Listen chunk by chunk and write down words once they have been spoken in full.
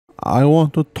I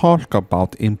want to talk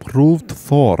about improved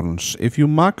Thorns. If you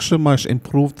maximize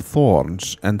improved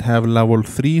Thorns and have level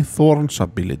 3 Thorns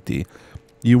ability,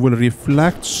 you will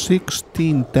reflect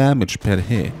 16 damage per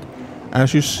hit.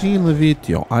 As you see in the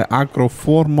video, I aggro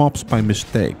 4 mobs by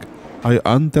mistake. I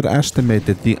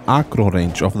underestimated the aggro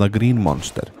range of the green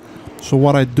monster. So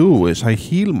what I do is I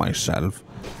heal myself,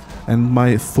 and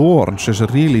my Thorns is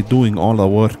really doing all the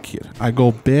work here. I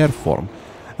go bear form,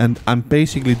 and I'm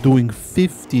basically doing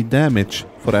 50 damage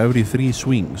for every 3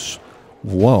 swings.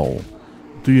 Whoa.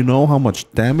 Do you know how much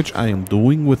damage I am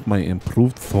doing with my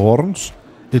improved Thorns?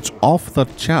 It's off the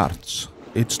charts.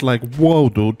 It's like, whoa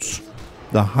dudes,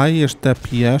 the highest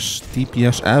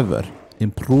DPS ever.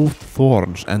 Improved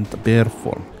Thorns and bear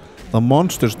form. The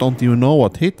monsters don't even know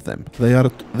what hit them.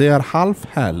 They are half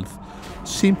health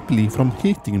simply from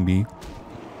hitting me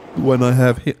when I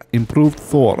have improved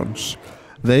Thorns.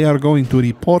 They are going to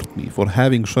report me for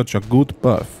having such a good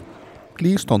buff.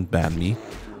 Please don't ban me.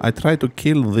 I tried to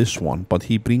kill this one, but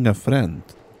he bring a friend.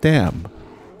 Damn.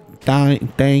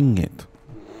 Dang it.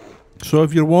 So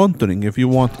if you're wondering if you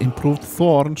want improved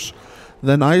Thorns,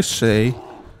 then I say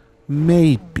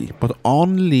maybe, but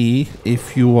only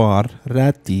if you are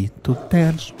ready to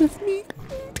dance with me.